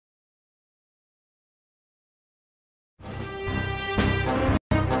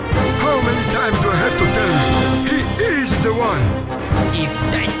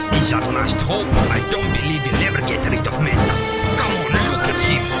is our last hope. I don't believe he'll ever get rid of Mental. Come on, look at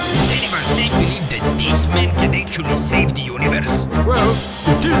him. Does anyone say believe that this man can actually save the universe? Well,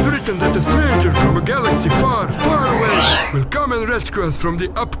 it is written that a stranger from a galaxy far, far away will come and rescue us from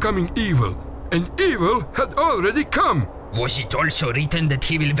the upcoming evil. And evil had already come. Was it also written that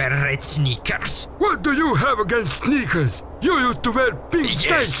he will wear red sneakers? What do you have against sneakers? You used to wear pink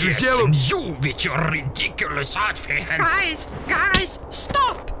tights with yellow... and you with your ridiculous outfit. Guys,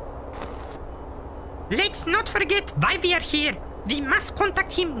 stop! Let's not forget why we are here. We must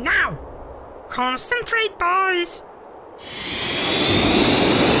contact him now. Concentrate, boys.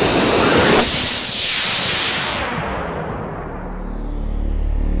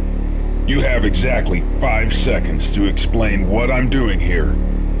 You have exactly 5 seconds to explain what I'm doing here,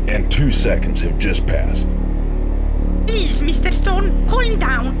 and 2 seconds have just passed. Please, Mr. Stone, calm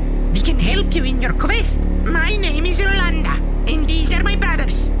down. We can help you in your quest. My name is Rolanda, and these are my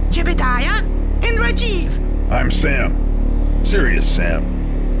brothers, Jebediah and Rajiv. I'm Sam. Serious Sam.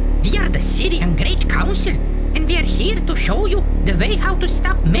 We are the Syrian Great Council, and we are here to show you the way how to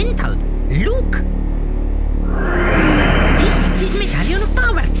stop Mental. Look! This is Medallion of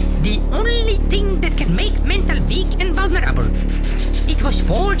Power, the only thing that can make Mental weak and vulnerable. It was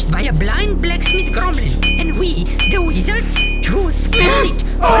forged by a blind blacksmith gremlin, and we, the wizards, chose it,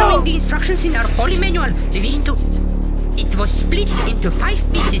 following the instructions in our holy manual. It was split into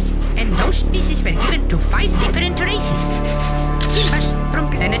 5 pieces, and those pieces were given to 5 different races. Silvers from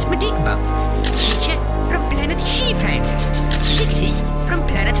planet Medigba, Chiche from planet Shefang, Shixies from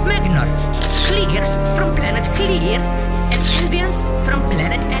planet Magnor, Clears from planet Clear, and Elvians from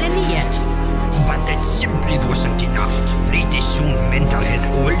planet Elenier. But that simply wasn't enough. Pretty soon Mental had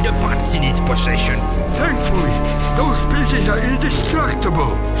all the parts in its possession. Thankfully, those pieces are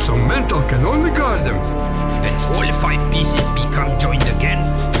indestructible, so Mental can only guard them. When all 5 pieces become joined again,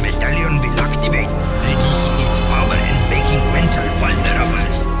 Medallion will activate, releasing its power and making Mental vulnerable.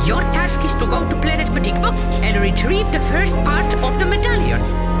 Your task is to go to planet Medigba and retrieve the first part of the medallion.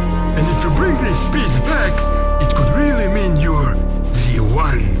 And if you bring this piece back, it could really mean you're the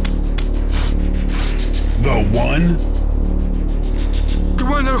one. The one? The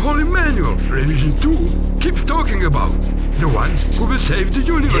one our holy manual, Revision 2, keeps talking about. The one who will save the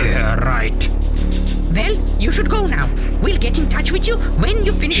universe. Yeah, right. Well, you should go now. We'll get in touch with you when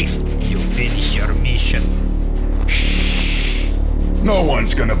you finish. If you finish your mission. No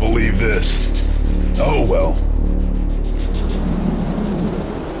one's gonna believe this. Oh well.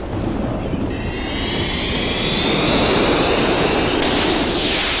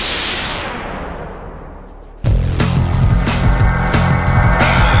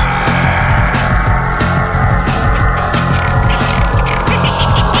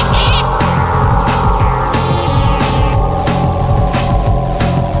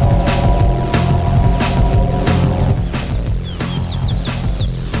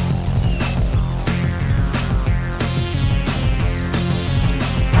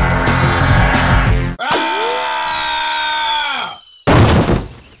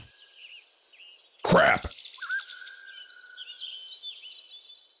 Crap!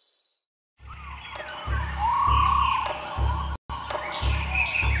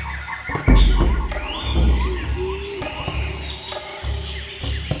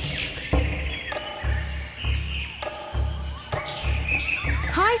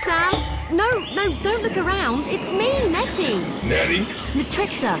 Hi, Sam. No, don't look around. It's me, Nettie. Nettie?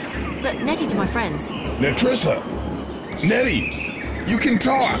 Netrixa, but Nettie to my friends. Netrissa! Nettie! You can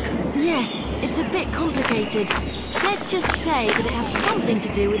talk! Yes, it's a bit complicated. Let's just say that it has something to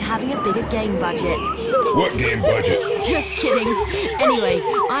do with having a bigger game budget. What game budget? Just kidding. Anyway,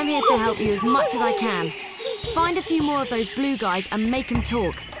 I'm here to help you as much as I can. Find a few more of those blue guys and make them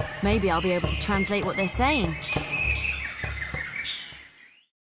talk. Maybe I'll be able to translate what they're saying.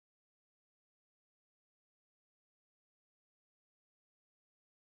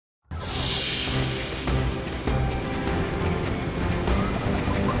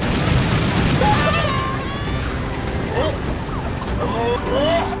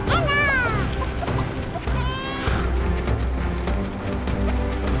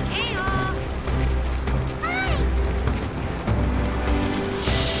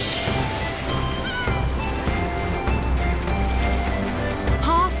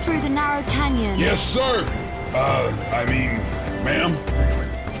 Narrow Canyon. Yes, sir! Ma'am?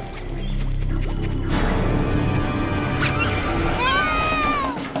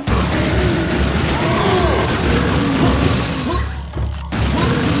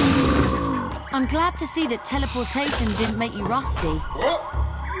 I'm glad to see that teleportation didn't make you rusty.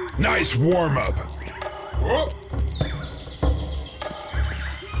 Nice warm-up.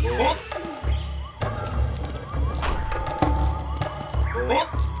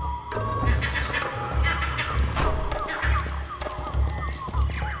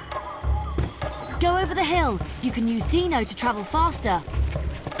 Go over the hill. You can use Dino to travel faster.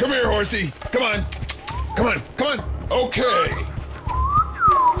 Come here, horsey. Come on. Come on. Come on. Okay.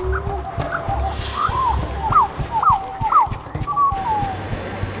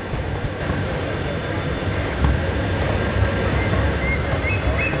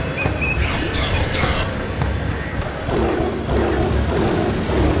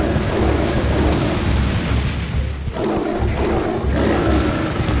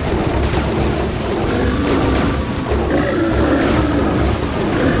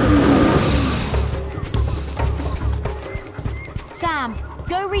 Sam,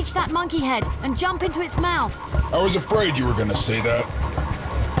 go reach that monkey head and jump into its mouth. I was afraid you were gonna say that.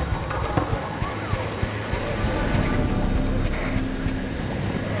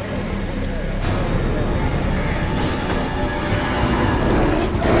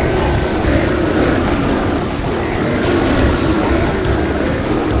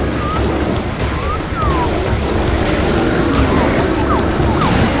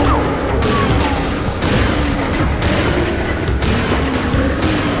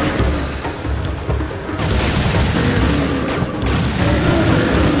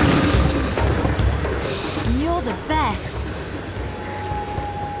 You're the best.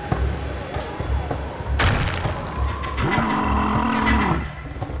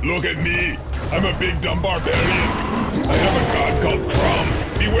 Look at me. I'm a big dumb barbarian. I have a god called Crom.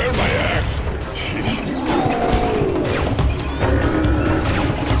 Beware my axe. Sheesh.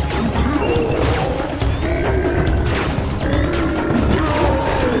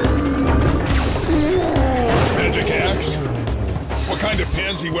 Magic axe? What kind of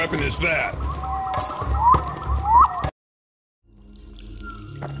pansy weapon is that?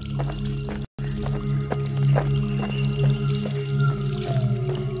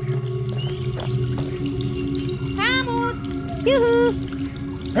 Vamos! Yoo-hoo!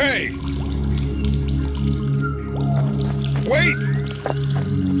 Hey!